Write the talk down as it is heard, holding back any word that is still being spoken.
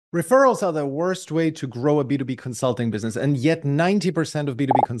Referrals are the worst way to grow a B2B consulting business, and yet 90% of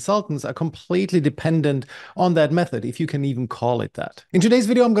B2B consultants are completely dependent on that method, if you can even call it that. In today's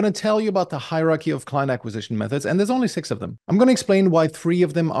video, I'm going to tell you about the hierarchy of client acquisition methods, and there's only 6 of them. I'm going to explain why 3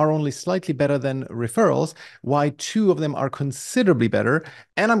 of them are only slightly better than referrals, why 2 of them are considerably better,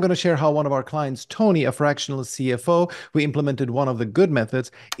 and I'm going to share how one of our clients, Tony, a fractional CFO who implemented one of the good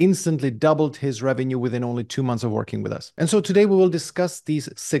methods, instantly doubled his revenue within only 2 months of working with us. And so today we will discuss these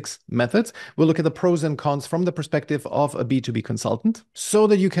 6 methods. We'll look at the pros and cons from the perspective of a B2B consultant so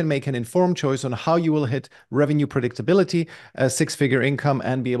that you can make an informed choice on how you will hit revenue predictability, a 6-figure income,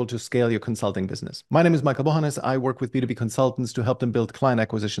 and be able to scale your consulting business. My name is Michael Bohannes. I work with B2B consultants to help them build client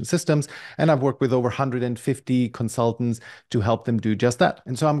acquisition systems, and I've worked with over 150 consultants to help them do just that.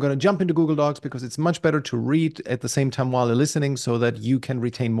 And so I'm going to jump into Google Docs because it's much better to read at the same time while you're listening so that you can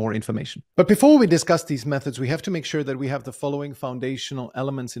retain more information. But before we discuss these methods, we have to make sure that we have the following foundational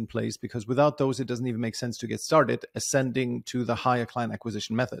elements in place, because without those, it doesn't even make sense to get started ascending to the higher client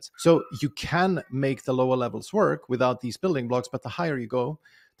acquisition methods. So you can make the lower levels work without these building blocks, but the higher you go,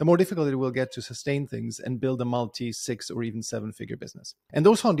 the more difficult it will get to sustain things and build a multi-6 or even 7-figure business. And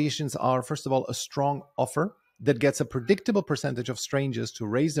those foundations are, first of all, a strong offer that gets a predictable percentage of strangers to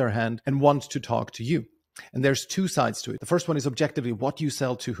raise their hand and want to talk to you. And there's 2 sides to it. The first one is objectively what you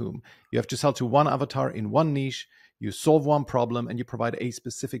sell to whom. You have to sell to one avatar in one niche. You solve one problem and you provide a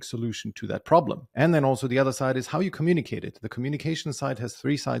specific solution to that problem. And then also the other side is how you communicate it. The communication side has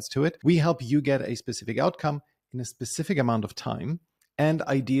 3 sides to it. We help you get a specific outcome in a specific amount of time. And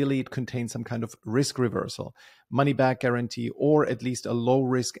ideally, it contains some kind of risk reversal, money back guarantee, or at least a low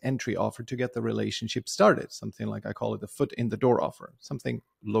risk entry offer to get the relationship started. Something like, I call it the foot in the door offer, something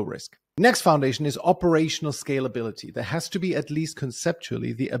low risk. Next foundation is operational scalability. There has to be, at least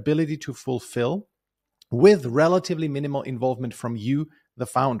conceptually, the ability to fulfill with relatively minimal involvement from you, the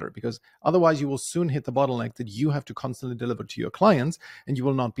founder, because otherwise you will soon hit the bottleneck that you have to constantly deliver to your clients, and you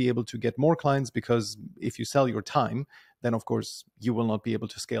will not be able to get more clients, because if you sell your time, then of course you will not be able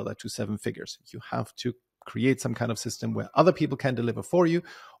to scale that to 7 figures. You have to create some kind of system where other people can deliver for you,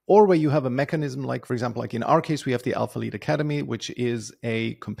 or where you have a mechanism like, for example, like in our case, we have the Alpha Lead Academy, which is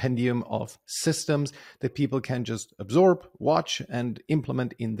a compendium of systems that people can just absorb, watch, and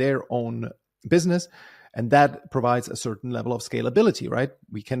implement in their own business. And that provides a certain level of scalability, right?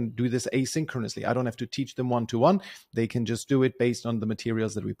 We can do this asynchronously. I don't have to teach them one-to-one. They can just do it based on the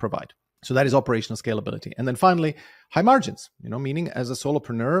materials that we provide. So that is operational scalability. And then finally, high margins, meaning as a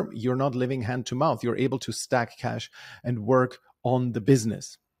solopreneur, you're not living hand to mouth. You're able to stack cash and work on the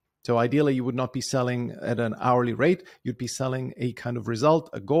business. So ideally, you would not be selling at an hourly rate. You'd be selling a kind of result,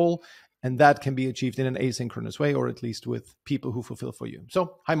 a goal, and that can be achieved in an asynchronous way, or at least with people who fulfill for you.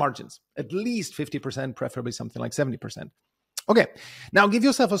 So high margins, at least 50%, preferably something like 70%. Okay, now give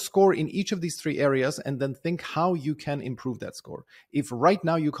yourself a score in each of these 3 areas and then think how you can improve that score. If right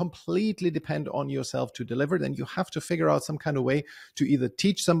now you completely depend on yourself to deliver, then you have to figure out some kind of way to either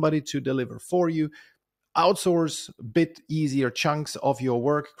teach somebody to deliver for you, outsource a bit easier chunks of your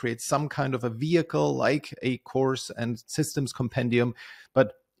work, create some kind of a vehicle like a course and systems compendium,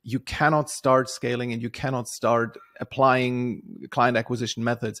 but you cannot start scaling and you cannot start applying client acquisition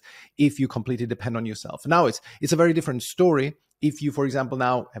methods if you completely depend on yourself. Now, it's a very different story if you, for example,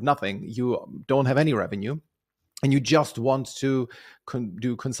 now have nothing, you don't have any revenue, and you just want to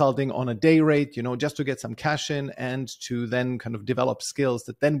do consulting on a day rate, just to get some cash in and to then kind of develop skills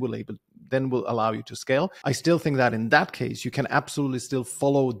that then will allow you to scale. I still think that in that case, you can absolutely still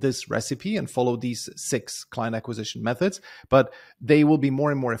follow this recipe and follow these 6 client acquisition methods, but they will be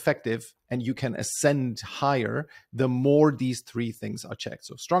more and more effective, and you can ascend higher the more these 3 things are checked.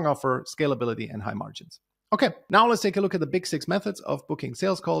 So strong offer, scalability, and high margins. Okay, now let's take a look at the big 6 methods of booking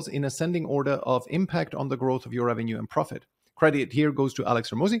sales calls in ascending order of impact on the growth of your revenue and profit. Credit here goes to Alex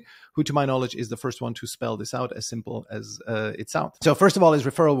Ramosi, who to my knowledge is the first one to spell this out as simple as it sounds. So first of all is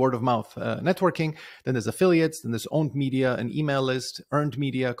referral, word of mouth networking. Then there's affiliates, then there's owned media, an email list, earned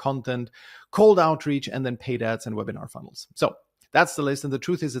media, content, cold outreach, and then paid ads and webinar funnels. So that's the list. And the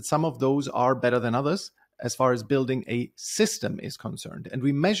truth is that some of those are better than others as far as building a system is concerned. And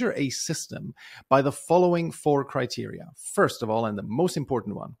we measure a system by the following 4 criteria. First of all, and the most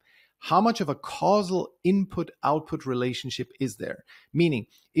important one, how much of a causal input-output relationship is there? Meaning,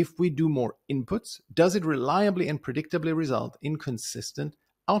 if we do more inputs, does it reliably and predictably result in consistent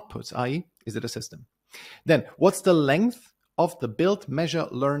outputs, i.e., is it a system? Then, what's the length of the build, measure,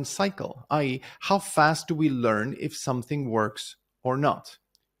 learn cycle, i.e., how fast do we learn if something works or not?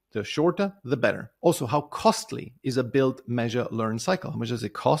 The shorter, the better. Also, how costly is a build, measure, learn cycle? How much does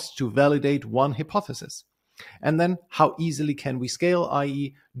it cost to validate one hypothesis? And then how easily can we scale,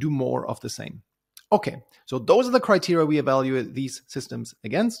 i.e. do more of the same? Okay, so those are the criteria we evaluate these systems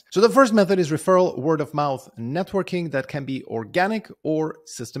against. So the first method is referral, word of mouth networking that can be organic or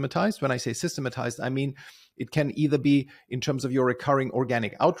systematized. When I say systematized, I mean it can either be in terms of your recurring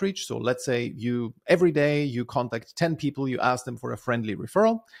organic outreach. So let's say every day you contact 10 people, you ask them for a friendly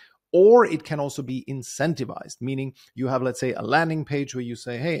referral. Or it can also be incentivized, meaning you have, let's say, a landing page where you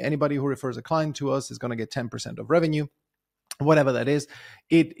say, hey, anybody who refers a client to us is going to get 10% of revenue. Whatever that is,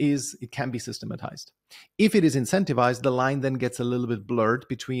 it can be systematized. If it is incentivized, the line then gets a little bit blurred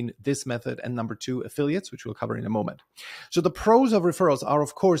between this method and number 2, affiliates, which we'll cover in a moment. So the pros of referrals are,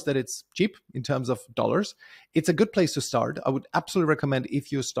 of course, that it's cheap in terms of dollars. It's a good place to start. I would absolutely recommend,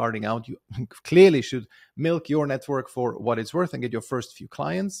 if you're starting out, you clearly should milk your network for what it's worth and get your first few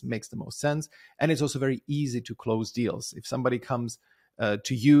clients. Makes the most sense. And it's also very easy to close deals. If somebody comes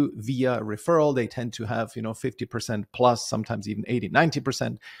to you via referral, they tend to have 50% plus, sometimes even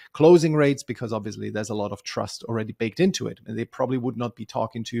 80-90% closing rates, because obviously there's a lot of trust already baked into it, and they probably would not be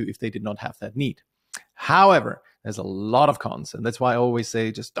talking to you if they did not have that need. However, there's a lot of cons, and that's why I always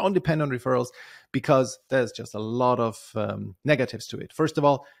say just don't depend on referrals, because there's just a lot of negatives to it. First of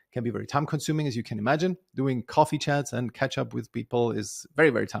all, it can be very time consuming, as you can imagine. Doing coffee chats and catch up with people is very,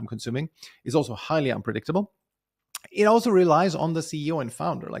 very time consuming. It's also highly unpredictable. It also relies on the CEO and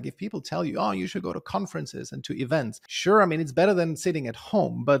founder. Like, if people tell you, oh, you should go to conferences and to events. Sure, I mean, it's better than sitting at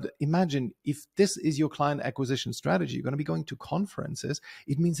home. But imagine if this is your client acquisition strategy, you're going to be going to conferences.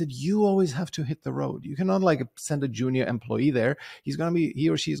 It means that you always have to hit the road. You cannot send a junior employee there. He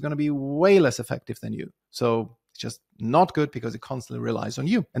or she is going to be way less effective than you. So it's just not good, because it constantly relies on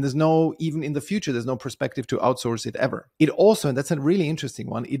you. And even in the future, there's no perspective to outsource it ever. It also, and that's a really interesting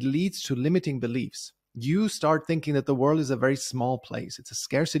one, it leads to limiting beliefs. You start thinking that the world is a very small place. It's a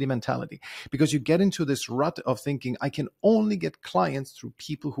scarcity mentality, because you get into this rut of thinking, I can only get clients through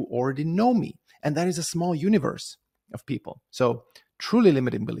people who already know me. And that is a small universe of people. So truly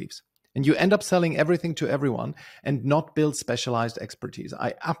limiting beliefs. And you end up selling everything to everyone and not build specialized expertise.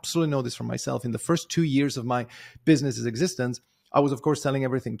 I absolutely know this from myself. In the first 2 years of my business's existence, I was, of course, selling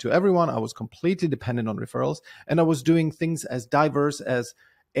everything to everyone. I was completely dependent on referrals. And I was doing things as diverse as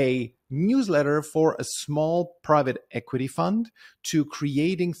a newsletter for a small private equity fund, to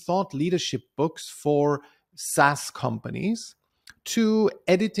creating thought leadership books for SaaS companies, to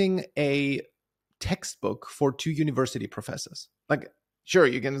editing a textbook for 2 university professors. Sure,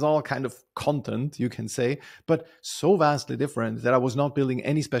 it's all kind of content, you can say, but so vastly different that I was not building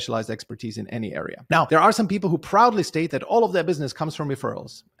any specialized expertise in any area. Now, there are some people who proudly state that all of their business comes from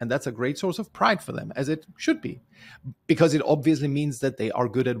referrals, and that's a great source of pride for them, as it should be, because it obviously means that they are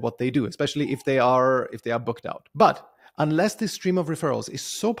good at what they do, especially if they are booked out. But unless this stream of referrals is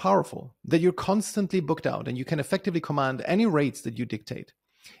so powerful that you're constantly booked out and you can effectively command any rates that you dictate,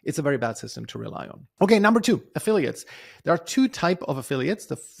 it's a very bad system to rely on. Okay, number 2, affiliates. There are 2 types of affiliates.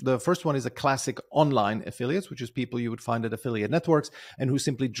 The first one is a classic online affiliates, which is people you would find at affiliate networks and who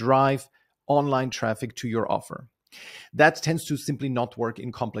simply drive online traffic to your offer. That tends to simply not work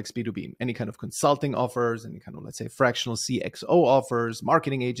in complex B2B. Any kind of consulting offers, any kind of, let's say, fractional CXO offers,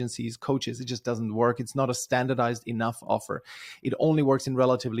 marketing agencies, coaches, it just doesn't work. It's not a standardized enough offer. It only works in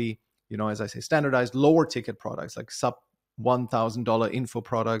relatively, as I say, standardized lower ticket products like sub $1,000 info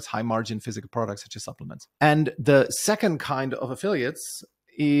products, high margin physical products such as supplements. And the second kind of affiliates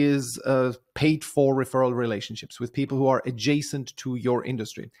is paid for referral relationships with people who are adjacent to your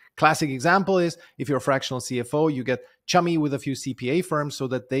industry. Classic example is if you're a fractional CFO, you get chummy with a few CPA firms so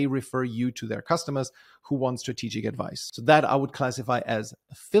that they refer you to their customers who want strategic advice. So that I would classify as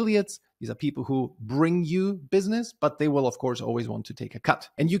affiliates. These are people who bring you business, but they will, of course, always want to take a cut.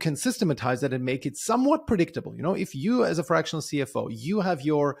 And you can systematize that and make it somewhat predictable. If you, as a fractional CFO, you have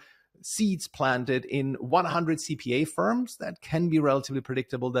your seeds planted in 100 CPA firms, that can be relatively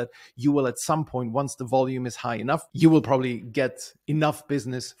predictable that you will at some point, once the volume is high enough, you will probably get enough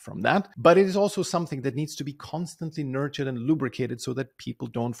business from that. But it is also something that needs to be constantly nurtured and lubricated so that people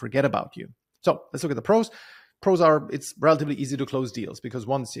don't forget about you. So let's look at the pros. Pros are, it's relatively easy to close deals, because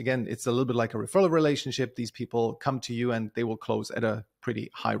once again, it's a little bit like a referral relationship. These people come to you and they will close at a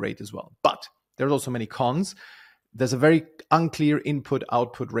pretty high rate as well. But there's also many cons. There's a very unclear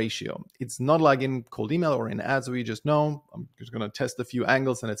input-output ratio. It's not like in cold email or in ads where you just know, I'm just going to test a few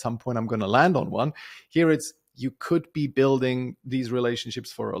angles and at some point I'm going to land on one. Here you could be building these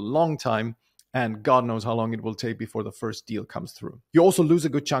relationships for a long time, and God knows how long it will take before the first deal comes through. You also lose a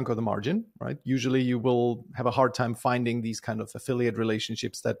good chunk of the margin, right? Usually you will have a hard time finding these kind of affiliate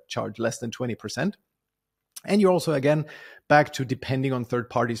relationships that charge less than 20%. And you're also, again, back to depending on third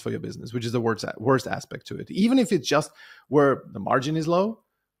parties for your business, which is the worst aspect to it. Even if it's just where the margin is low,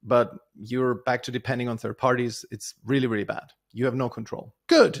 but you're back to depending on third parties, it's really, really bad. You have no control.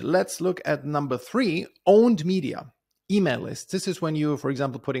 Good. Let's look at number 3, owned media. Email lists. This is when you, for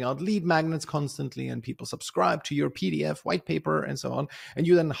example, putting out lead magnets constantly and people subscribe to your PDF, white paper, and so on. And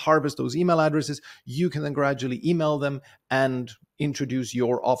you then harvest those email addresses. You can then gradually email them and introduce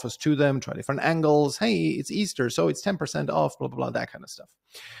your office to them, try different angles. Hey, it's Easter, so it's 10% off, blah, blah, blah, that kind of stuff.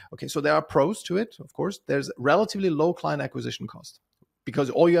 Okay, so there are pros to it, of course. There's relatively low client acquisition cost because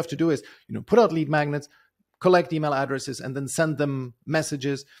all you have to do is, put out lead magnets, collect email addresses, and then send them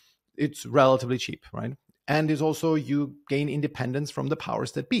messages. It's relatively cheap, right? And is also you gain independence from the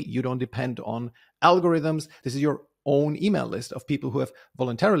powers that be. You don't depend on algorithms. This is your own email list of people who have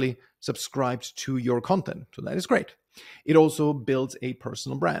voluntarily subscribed to your content. So that is great. It also builds a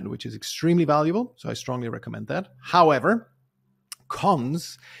personal brand, which is extremely valuable. So I strongly recommend that. However,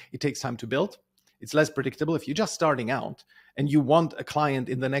 cons, it takes time to build. It's less predictable. If you're just starting out and you want a client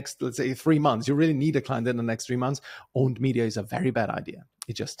in the next, let's say, 3 months, you really need a client in the next 3 months, owned media is a very bad idea.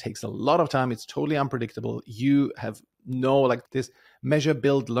 It just takes a lot of time. It's totally unpredictable. You have this measure,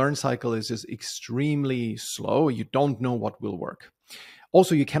 build, learn cycle is just extremely slow. You don't know what will work.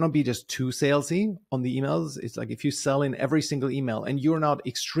 Also, you cannot be just too salesy on the emails. It's like if you sell in every single email and you're not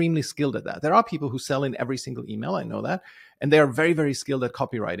extremely skilled at that. There are people who sell in every single email. I know that. And they are very, very skilled at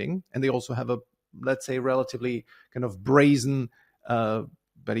copywriting. And they also have a, let's say, relatively kind of brazen,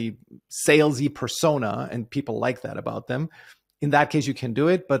 very salesy persona. And people like that about them. In that case, you can do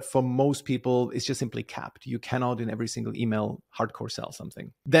it. But for most people, it's just simply capped. You cannot in every single email hardcore sell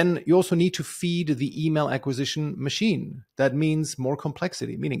something. Then you also need to feed the email acquisition machine. That means more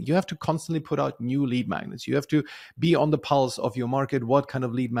complexity, meaning you have to constantly put out new lead magnets. You have to be on the pulse of your market. What kind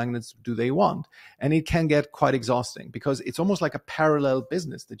of lead magnets do they want? And it can get quite exhausting because it's almost like a parallel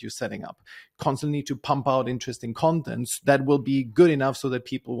business that you're setting up. Constantly need to pump out interesting contents that will be good enough so that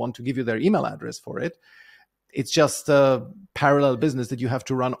people want to give you their email address for it. It's just a parallel business that you have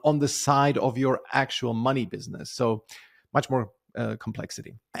to run on the side of your actual money business. So much more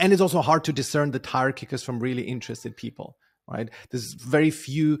complexity. And it's also hard to discern the tire kickers from really interested people, right? There's very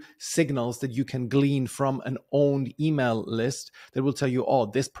few signals that you can glean from an owned email list that will tell you, oh,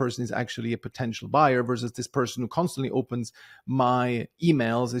 this person is actually a potential buyer versus this person who constantly opens my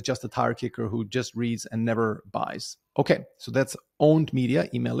emails is just a tire kicker who just reads and never buys. Okay, so that's owned media,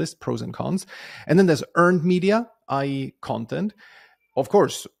 email list, pros and cons. And then there's earned media, i.e. content. Of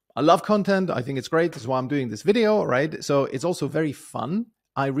course, I love content. I think it's great. That's why I'm doing this video, right? So it's also very fun.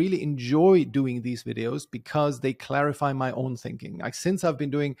 I really enjoy doing these videos because they clarify my own thinking. Like since I've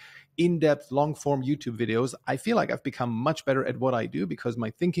been doing in-depth, long-form YouTube videos, I feel like I've become much better at what I do because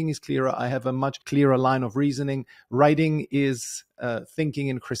my thinking is clearer. I have a much clearer line of reasoning. Writing is thinking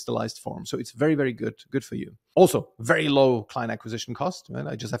in crystallized form. So it's very, very good for you. Also, very low client acquisition cost. Right?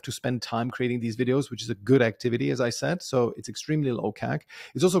 I just have to spend time creating these videos, which is a good activity, as I said. So it's extremely low CAC.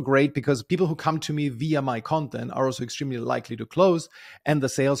 It's also great because people who come to me via my content are also extremely likely to close. And the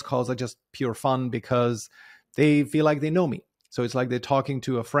sales calls are just pure fun because they feel like they know me. So it's like they're talking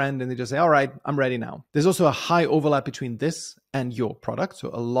to a friend and they just say, all right, I'm ready now. There's also a high overlap between this and your product. So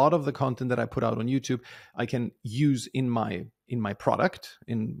a lot of the content that I put out on YouTube, I can use in my product,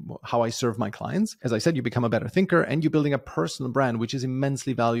 in how I serve my clients. As I said, you become a better thinker and you're building a personal brand, which is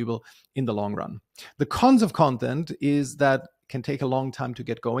immensely valuable in the long run. The cons of content is that it can take a long time to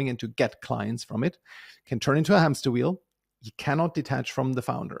get going and to get clients from it. It can turn into a hamster wheel. You cannot detach from the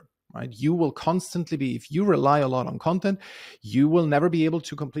founder. Right? You will constantly be, if you rely a lot on content, you will never be able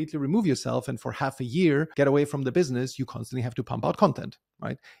to completely remove yourself. And for half a year, get away from the business, you constantly have to pump out content,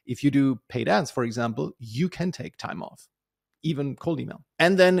 right? If you do paid ads, for example, you can take time off, even cold email.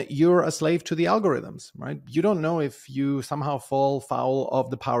 And then you're a slave to the algorithms, right? You don't know if you somehow fall foul of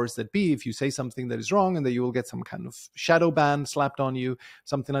the powers that be, if you say something that is wrong and that you will get some kind of shadow ban slapped on you,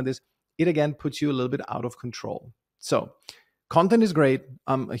 something like this. It again puts you a little bit out of control. So content is great.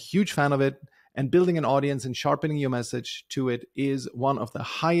 I'm a huge fan of it. And building an audience and sharpening your message to it is one of the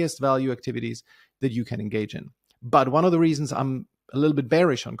highest value activities that you can engage in. But one of the reasons I'm a little bit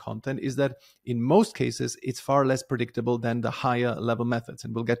bearish on content is that in most cases, it's far less predictable than the higher level methods.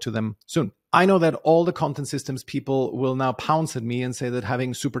 And we'll get to them soon. I know that all the content systems people will now pounce at me and say that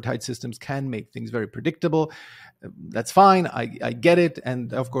having super tight systems can make things very predictable. That's fine. I get it.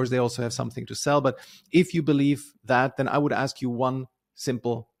 And of course, they also have something to sell. But if you believe that, then I would ask you one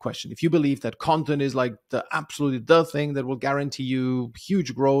simple question. If you believe that content is like absolutely the thing that will guarantee you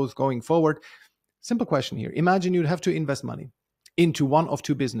huge growth going forward, simple question here. Imagine you'd have to invest money into one of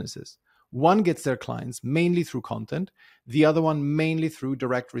two businesses. One gets their clients mainly through content, the other one mainly through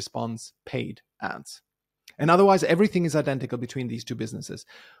direct response paid ads. And otherwise, everything is identical between these two businesses.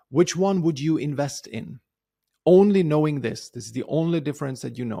 Which one would you invest in? Only knowing this is the only difference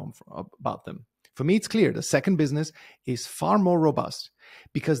that you know about them. For me, it's clear the second business is far more robust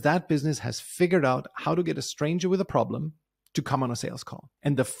because that business has figured out how to get a stranger with a problem to come on a sales call.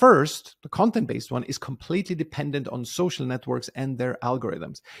 And the first, the content-based one, is completely dependent on social networks and their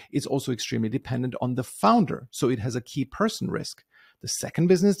algorithms. It's also extremely dependent on the founder, so it has a key person risk. The second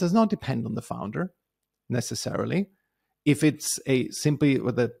business does not depend on the founder necessarily. If it's simply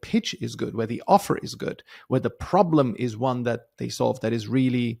where the pitch is good, where the offer is good, where the problem is one that they solve that is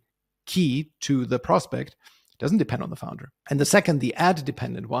really key to the prospect, it doesn't depend on the founder. And the second, the ad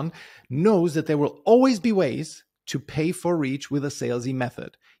dependent one, knows that there will always be ways to pay for reach with a salesy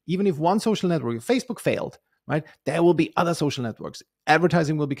method. Even if one social network, if Facebook failed, right, there will be other social networks.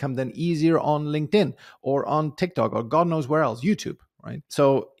 Advertising will become then easier on LinkedIn or on TikTok or God knows where else, YouTube. Right?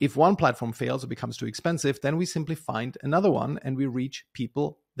 So if one platform fails or becomes too expensive, then we simply find another one and we reach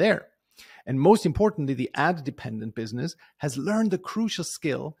people there. And most importantly, the ad-dependent business has learned the crucial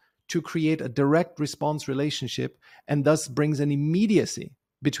skill to create a direct response relationship and thus brings an immediacy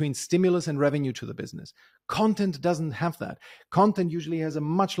between stimulus and revenue to the business. Content doesn't have that. Content usually has a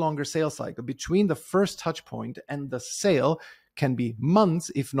much longer sales cycle. Between the first touch point and the sale can be months,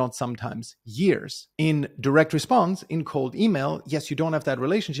 if not sometimes years. In direct response, in cold email, yes, you don't have that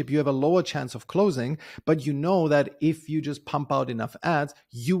relationship. You have a lower chance of closing, but you know that if you just pump out enough ads,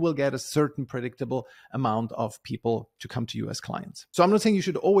 you will get a certain predictable amount of people to come to you as clients. So I'm not saying you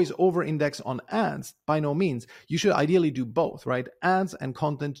should always over-index on ads. By no means. You should ideally do both, right? Ads and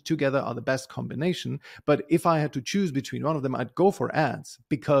content together are the best combination. But if I had to choose between one of them, I'd go for ads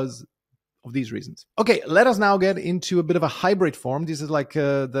because of these reasons. Okay, let us now get into a bit of a hybrid form. This is like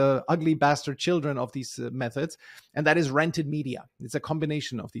the ugly bastard children of these methods, and that is rented media. It's a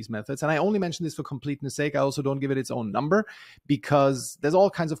combination of these methods. And I only mention this for completeness sake. I also don't give it its own number because there's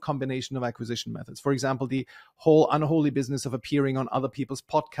all kinds of combination of acquisition methods. For example, the whole unholy business of appearing on other people's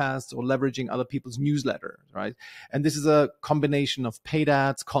podcasts or leveraging other people's newsletters, right? And this is a combination of paid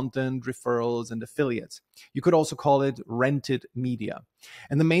ads, content, referrals, and affiliates. You could also call it rented media.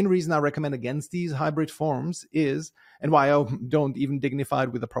 And the main reason I recommend against these hybrid forms is, and why I don't even dignify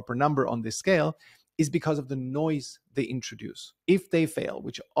it with a proper number on this scale, is because of the noise they introduce. If they fail,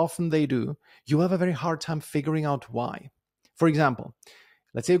 which often they do, you have a very hard time figuring out why. For example,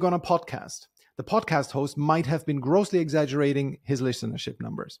 let's say you go on a podcast. The podcast host might have been grossly exaggerating his listenership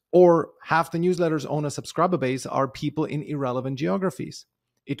numbers, or half the newsletter's owner subscriber base are people in irrelevant geographies.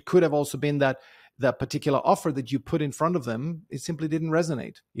 It could have also been that the particular offer that you put in front of them, it simply didn't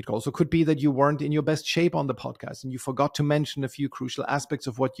resonate. It also could be that you weren't in your best shape on the podcast and you forgot to mention a few crucial aspects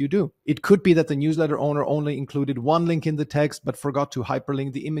of what you do. It could be that the newsletter owner only included one link in the text, but forgot to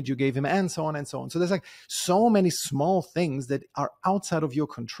hyperlink the image you gave him, and so on and so on. So there's like so many small things that are outside of your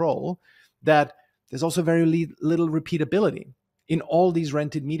control that there's also very little repeatability. In all these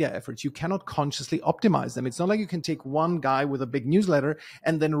rented media efforts, you cannot consciously optimize them. It's not like you can take one guy with a big newsletter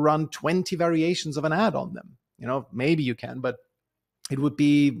and then run 20 variations of an ad on them. You know, maybe you can, but it would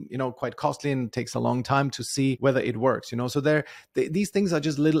be, quite costly and takes a long time to see whether it works. So these things are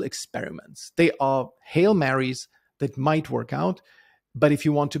just little experiments. They are Hail Marys that might work out. But if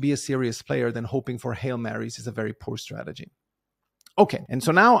you want to be a serious player, then hoping for Hail Marys is a very poor strategy. Okay, and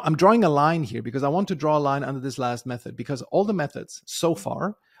so now I'm drawing a line here because I want to draw a line under this last method because all the methods so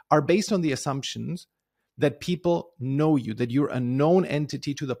far are based on the assumptions that people know you, that you're a known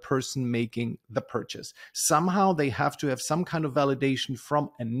entity to the person making the purchase. Somehow they have to have some kind of validation from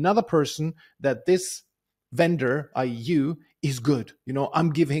another person that this vendor, i.e. you, is good.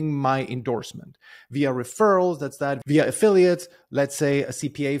 I'm giving my endorsement via referrals. That's that. Via affiliates, let's say a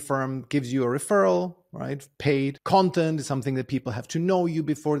CPA firm gives you a referral, right? Paid content is something that people have to know you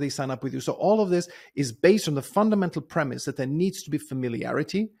before they sign up with you. So all of this is based on the fundamental premise that there needs to be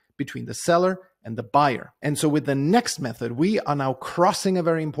familiarity between the seller and the buyer. And so with the next method, we are now crossing a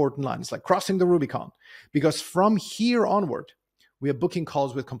very important line. It's like crossing the Rubicon, because from here onward, we are booking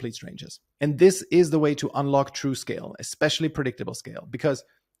calls with complete strangers. And this is the way to unlock true scale, especially predictable scale. Because,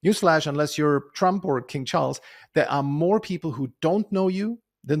 newsflash, unless you're Trump or King Charles, there are more people who don't know you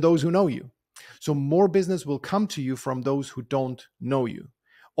than those who know you. So more business will come to you from those who don't know you.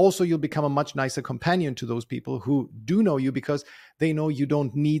 Also, you'll become a much nicer companion to those people who do know you because they know you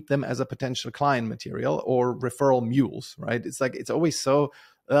don't need them as a potential client material or referral mules, right? It's always so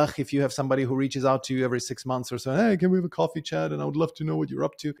if you have somebody who reaches out to you every 6 months or so, hey, can we have a coffee chat? And I would love to know what you're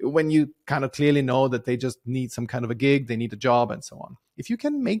up to. When you kind of clearly know that they just need some kind of a gig, they need a job and so on. If you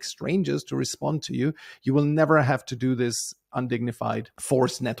can make strangers to respond to you, you will never have to do this undignified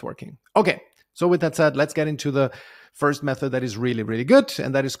forced networking. Okay, so with that said, let's get into the first method that is really, really good,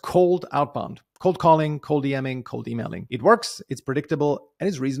 and that is cold outbound. Cold calling, cold DMing, cold emailing. It works, it's predictable, and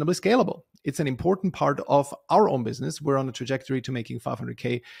it's reasonably scalable. It's an important part of our own business. We're on a trajectory to making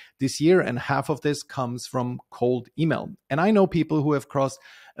 500K this year, and half of this comes from cold email. And I know people who have crossed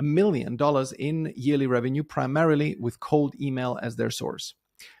 $1 million in yearly revenue, primarily with cold email as their source.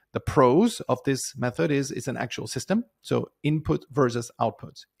 The pros of this method is it's an actual system. So input versus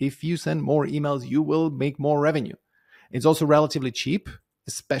output. If you send more emails, you will make more revenue. It's also relatively cheap,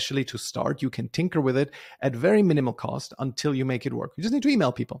 especially to start. You can tinker with it at very minimal cost until you make it work. You just need to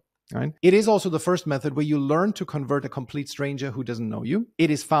email people. Right? It is also the first method where you learn to convert a complete stranger who doesn't know you.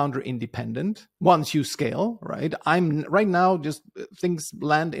 It is founder independent. Once you scale, right? I'm right now just things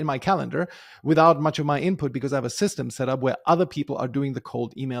land in my calendar without much of my input because I have a system set up where other people are doing the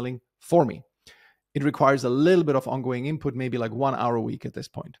cold emailing for me. It requires a little bit of ongoing input, maybe like 1 hour a week at this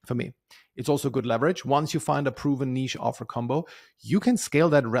point for me. It's also good leverage. Once you find a proven niche offer combo, you can scale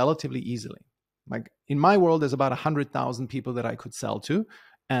that relatively easily. Like in my world, there's about 100,000 people that I could sell to.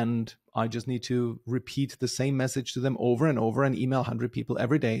 And I just need to repeat the same message to them over and over and email 100 people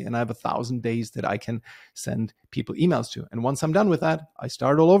every day. And I have 1,000 days that I can send people emails to. And once I'm done with that, I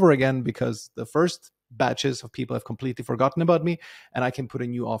start all over again because the first batches of people have completely forgotten about me and I can put a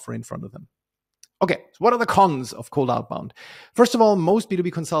new offer in front of them. Okay, so what are the cons of cold outbound? First of all, most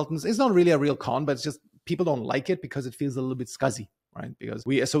B2B consultants, it's not really a real con, but it's just people don't like it because it feels a little bit scuzzy. Right? Because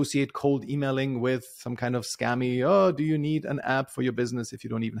we associate cold emailing with some kind of scammy, oh, do you need an app for your business if you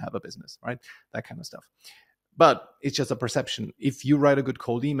don't even have a business, right? That kind of stuff. But it's just a perception. If you write a good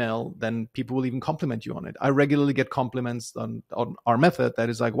cold email, then people will even compliment you on it. I regularly get compliments on our method that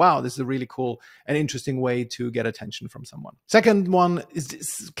is like, wow, this is a really cool and interesting way to get attention from someone. Second one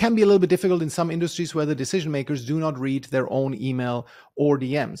can be a little bit difficult in some industries where the decision makers do not read their own email or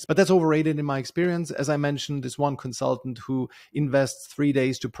DMs. But that's overrated in my experience. As I mentioned, this one consultant who invests 3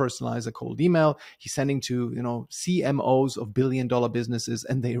 days to personalize a cold email, he's sending to, CMOs of billion-dollar businesses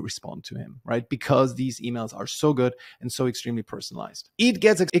and they respond to him, right? Because these emails are so good and so extremely personalized. It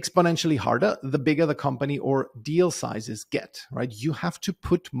gets exponentially harder the bigger the company or deal sizes get, right? You have to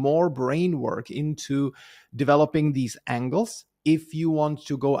put more brain work into developing these angles if you want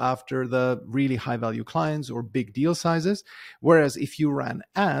to go after the really high value clients or big deal sizes. Whereas if you ran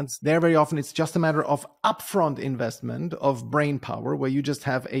ads, there very often it's just a matter of upfront investment of brain power, where you just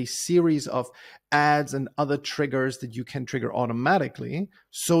have a series of ads and other triggers that you can trigger automatically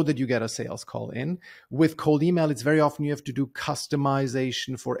so that you get a sales call in. With cold email, it's very often you have to do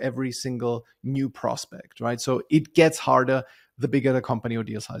customization for every single new prospect, right? So it gets harder the bigger the company or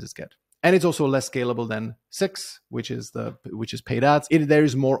deal sizes get. And it's also less scalable than 6, which is paid ads. There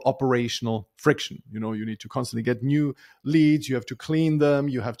is more operational friction. You need to constantly get new leads. You have to clean them.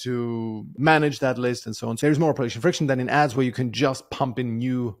 You have to manage that list and so on. So there's more operational friction than in ads where you can just pump in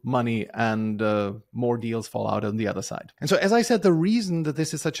new money and more deals fall out on the other side. And so, as I said, the reason that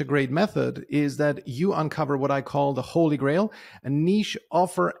this is such a great method is that you uncover what I call the holy grail, a niche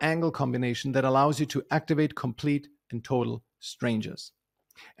offer angle combination that allows you to activate complete and total strangers.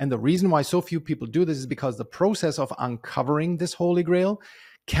 And the reason why so few people do this is because the process of uncovering this holy grail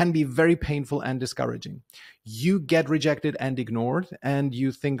can be very painful and discouraging. You get rejected and ignored, and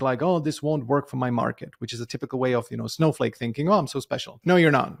you think like, oh, this won't work for my market, which is a typical way of, snowflake thinking, oh, I'm so special. No,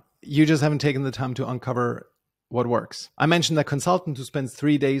 you're not. You just haven't taken the time to uncover what works. I mentioned that consultant who spends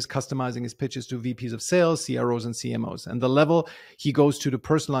 3 days customizing his pitches to VPs of sales, CROs, and CMOs. And the level he goes to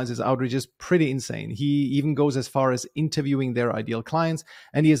personalize his outreach is pretty insane. He even goes as far as interviewing their ideal clients,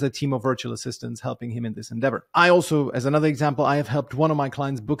 and he has a team of virtual assistants helping him in this endeavor. I also, as another example, I have helped one of my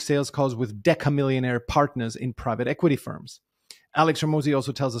clients book sales calls with decamillionaire partners in private equity firms. Alex Ramosi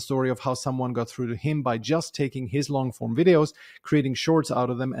also tells a story of how someone got through to him by just taking his long form videos, creating shorts out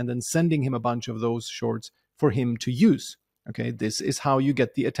of them, and then sending him a bunch of those shorts for him to use. Okay, this is how you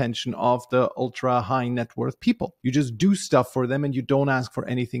get the attention of the ultra high net worth people. You just do stuff for them and you don't ask for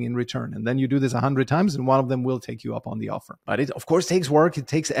anything in return. And then you do this 100 times and one of them will take you up on the offer. But it, of course, takes work, it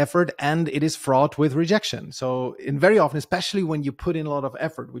takes effort, and it is fraught with rejection. So very often, especially when you put in a lot of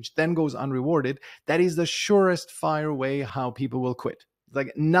effort, which then goes unrewarded, that is the surest fire way how people will quit.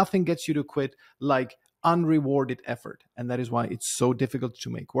 Like nothing gets you to quit like unrewarded effort. And that is why it's so difficult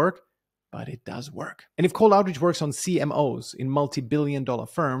to make work. But it does work. And if cold outreach works on CMOs in multi-billion-dollar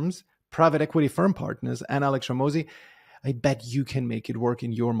firms, private equity firm partners, and Alex Ramosi, I bet you can make it work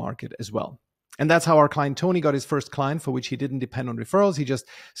in your market as well. And that's how our client Tony got his first client, for which he didn't depend on referrals. He just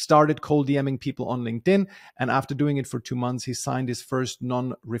started cold DMing people on LinkedIn. And after doing it for 2 months, he signed his first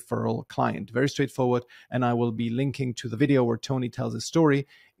non-referral client. Very straightforward. And I will be linking to the video where Tony tells his story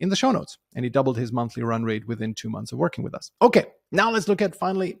in the show notes. And he doubled his monthly run rate within 2 months of working with us. Okay, now let's look at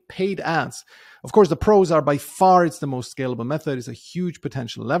finally paid ads. Of course, the pros are by far it's the most scalable method. It's a huge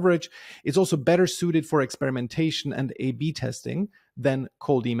potential leverage. It's also better suited for experimentation and A/B testing than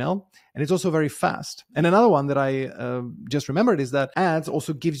cold email. And it's also very fast. And another one that I just remembered is that ads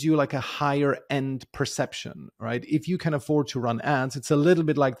also gives you like a higher end perception, right? If you can afford to run ads, it's a little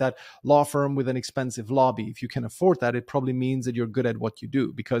bit like that law firm with an expensive lobby. If you can afford that, it probably means that you're good at what you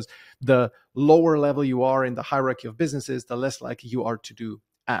do, because the lower level you are in the hierarchy of businesses, the less likely you are to do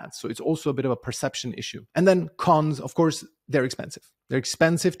ads. So it's also a bit of a perception issue. And then cons, of course, they're expensive. They're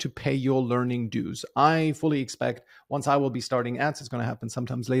expensive to pay your learning dues. I fully expect once I will be starting ads, it's going to happen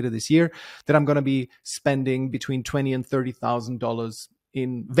sometimes later this year, that I'm going to be spending between $20,000 and $30,000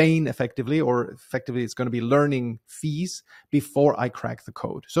 in vain effectively, or effectively it's going to be learning fees before I crack the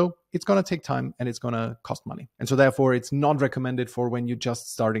code. So it's going to take time and it's going to cost money. And so therefore it's not recommended for when you're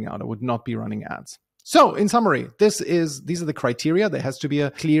just starting out. I would not be running ads. So in summary, these are the criteria. There has to be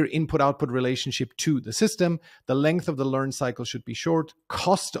a clear input-output relationship to the system. The length of the learn cycle should be short.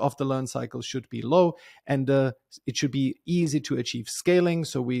 Cost of the learn cycle should be low. And it should be easy to achieve scaling.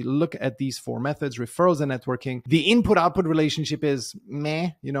 So we look at these 4 methods: referrals and networking. The input-output relationship is meh.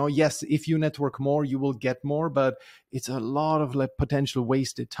 Yes, if you network more, you will get more, but it's a lot of potential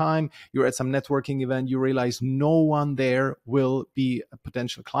wasted time. You're at some networking event, you realize no one there will be a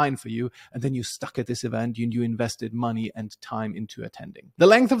potential client for you. And then you're stuck at this event, you invested money and time into attending. The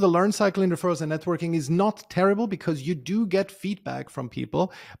length of the learn cycle in referrals and networking is not terrible, because you do get feedback from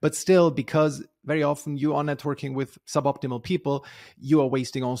people, but still, because very often you are networking with suboptimal people, you are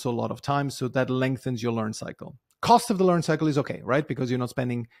wasting also a lot of time. So that lengthens your learn cycle. Cost of the learn cycle is okay, right? Because you're not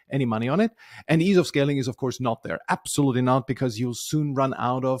spending any money on it. And ease of scaling is, of course, not there. Absolutely not, because you'll soon run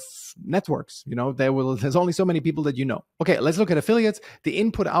out of networks. There's only so many people that you know. Okay, let's look at affiliates. The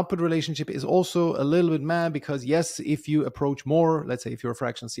input-output relationship is also a little bit mad, because yes, if you approach more, let's say if you're a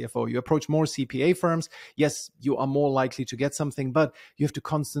fractional CFO, you approach more CPA firms, yes, you are more likely to get something, but you have to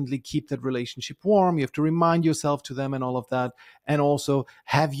constantly keep that relationship warm. You have to remind yourself to them and all of that. And also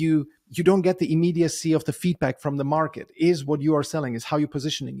you don't get the immediacy of the feedback from the market. Is what you are selling, is how you're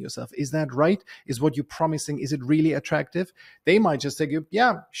positioning yourself, is that right? Is what you're promising, is it really attractive? They might just say,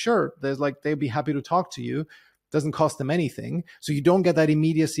 yeah, sure. They'll be happy to talk to you. Doesn't cost them anything. So you don't get that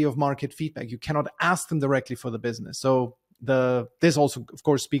immediacy of market feedback. You cannot ask them directly for the business. So this also, of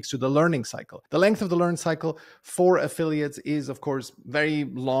course, speaks to the learning cycle. The length of the learn cycle for affiliates is, of course, very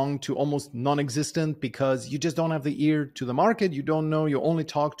long to almost non-existent, because you just don't have the ear to the market. You don't know. You only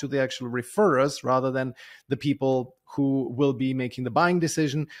talk to the actual referrers rather than the people who will be making the buying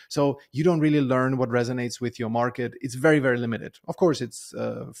decision. So you don't really learn what resonates with your market. It's very, very limited. Of course, it's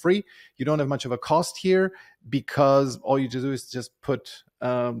free. You don't have much of a cost here, because all you do is just put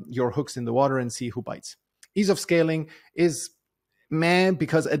your hooks in the water and see who bites. Ease of scaling is meh,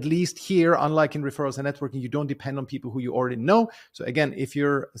 because at least here, unlike in referrals and networking, you don't depend on people who you already know. So again, if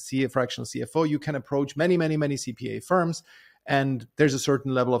you're a fractional CFO, you can approach many, many, many CPA firms, and there's a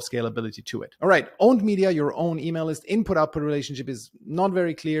certain level of scalability to it. All right, owned media, your own email list, input-output relationship is not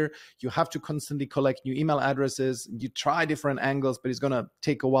very clear. You have to constantly collect new email addresses. You try different angles, but it's going to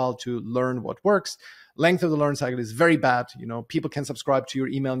take a while to learn what works. Length of the learn cycle is very bad. People can subscribe to your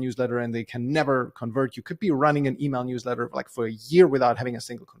email newsletter and they can never convert. You could be running an email newsletter for a year without having a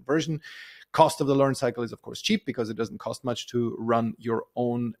single conversion. Cost of the learn cycle is, of course, cheap, because it doesn't cost much to run your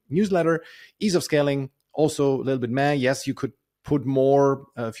own newsletter. Ease of scaling, also a little bit meh. Yes, you could put more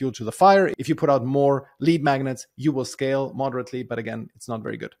fuel to the fire. If you put out more lead magnets, you will scale moderately, but again, it's not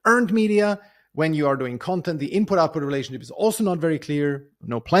very good. Earned media, when you are doing content, the input-output relationship is also not very clear. I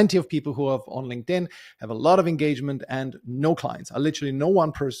know plenty of people who have on LinkedIn, have a lot of engagement and no clients. I literally know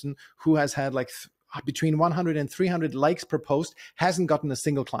one person who has had between 100 and 300 likes per post, hasn't gotten a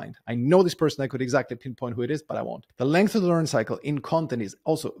single client. I know this person. I could exactly pinpoint who it is, but I won't. The length of the learn cycle in content is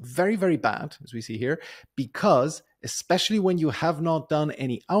also very, very bad, as we see here, because especially when you have not done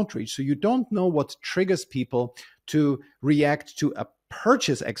any outreach, so you don't know what triggers people to react to a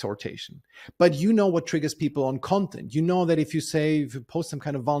purchase exhortation, but you know what triggers people on content. You know that if you post some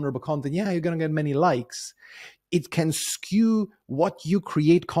kind of vulnerable content, you're going to get many likes. It can skew what you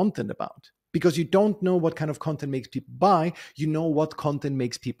create content about. because you don't know what kind of content makes people buy. You know what content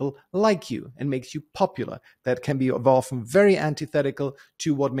makes people like you and makes you popular. That can be often very antithetical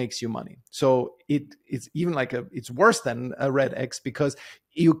to what makes you money. So it's even like it's worse than a red X, because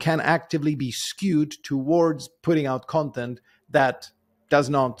you can actively be skewed towards putting out content that does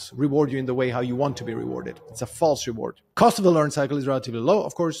not reward you in the way how you want to be rewarded. It's a false reward. Cost of the learn cycle is relatively low.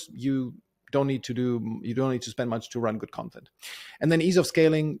 Of course, you don't need to spend much to run good content. And then ease of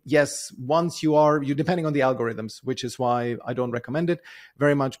scaling. Yes, once you're depending on the algorithms, which is why I don't recommend it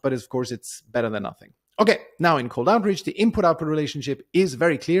very much, but of course it's better than nothing. Okay, now in cold outreach, the input-output relationship is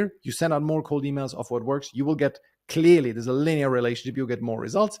very clear. You send out more cold emails of what works, you will get clearly, there's a linear relationship, you'll get more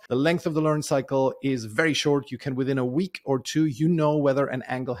results. The length of the learn cycle is very short. You can, within a week or two, you know whether an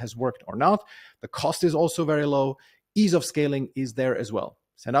angle has worked or not. The cost is also very low. Ease of scaling is there as well.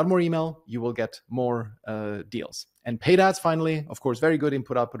 Send out more email, you will get more deals. And paid ads, finally, of course, very good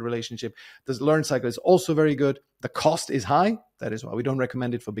input-output relationship. The learn cycle is also very good. The cost is high. That is why we don't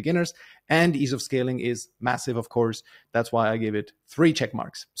recommend it for beginners. And ease of scaling is massive, of course. That's why I give it 3 check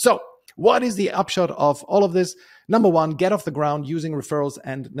marks. So what is the upshot of all of this? Number 1, get off the ground using referrals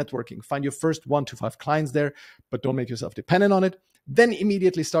and networking. Find your first 1 to 5 clients there, but don't make yourself dependent on it. Then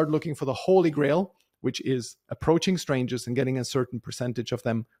immediately start looking for the holy grail, which is approaching strangers and getting a certain percentage of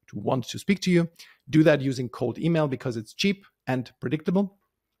them to want to speak to you. Do that using cold email because it's cheap and predictable.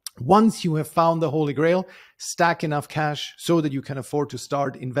 Once you have found the holy grail, stack enough cash so that you can afford to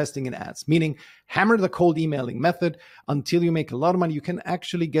start investing in ads, meaning hammer the cold emailing method until you make a lot of money. You can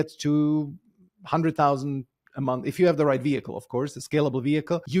actually get to 100,000 a month. If you have the right vehicle, of course, the scalable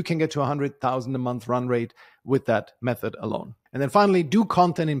vehicle, you can get to 100,000 a month run rate with that method alone. And then finally, do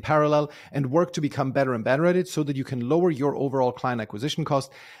content in parallel and work to become better and better at it so that you can lower your overall client acquisition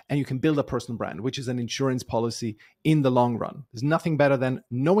cost and you can build a personal brand, which is an insurance policy in the long run. There's nothing better than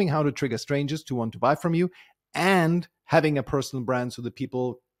knowing how to trigger strangers to want to buy from you and having a personal brand so that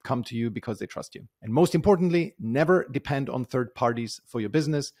people come to you because they trust you. And most importantly, never depend on third parties for your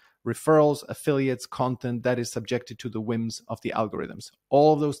business. Referrals, affiliates, content that is subjected to the whims of the algorithms.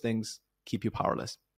 All of those things keep you powerless.